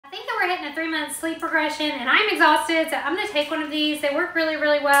hitting a 3-month sleep regression and I'm exhausted, so I'm gonna take one of these. They work really,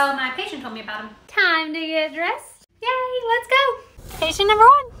 really well. My patient told me about them. Time to get dressed. Yay, let's go. Patient number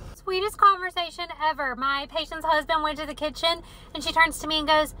 1. Sweetest conversation ever. My patient's husband went to the kitchen and she turns to me and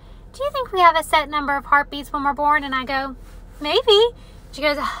goes, "Do you think we have a set number of heartbeats when we're born?" And I go, "Maybe." She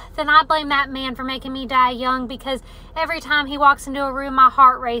goes, "Then I blame that man for making me die young because every time he walks into a room, my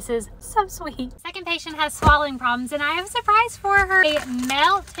heart races." So sweet. Second patient has swallowing problems and I have a surprise for her. They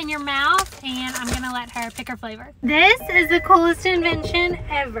melt in your mouth and I'm gonna let her pick her flavor. This is the coolest invention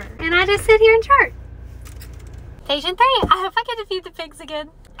ever. And I just sit here and chart. Patient 3, I hope I get to feed the pigs again.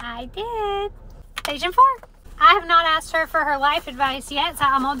 I did. Patient 4. I have not asked her for her life advice yet, so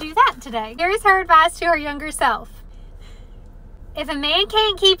I'm gonna do that today. Here is her advice to her younger self. If a man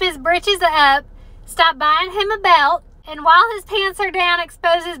can't keep his britches up, stop buying him a belt, and while his pants are down,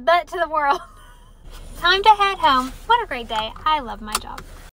 expose his butt to the world. Time to head home. What a great day. I love my job.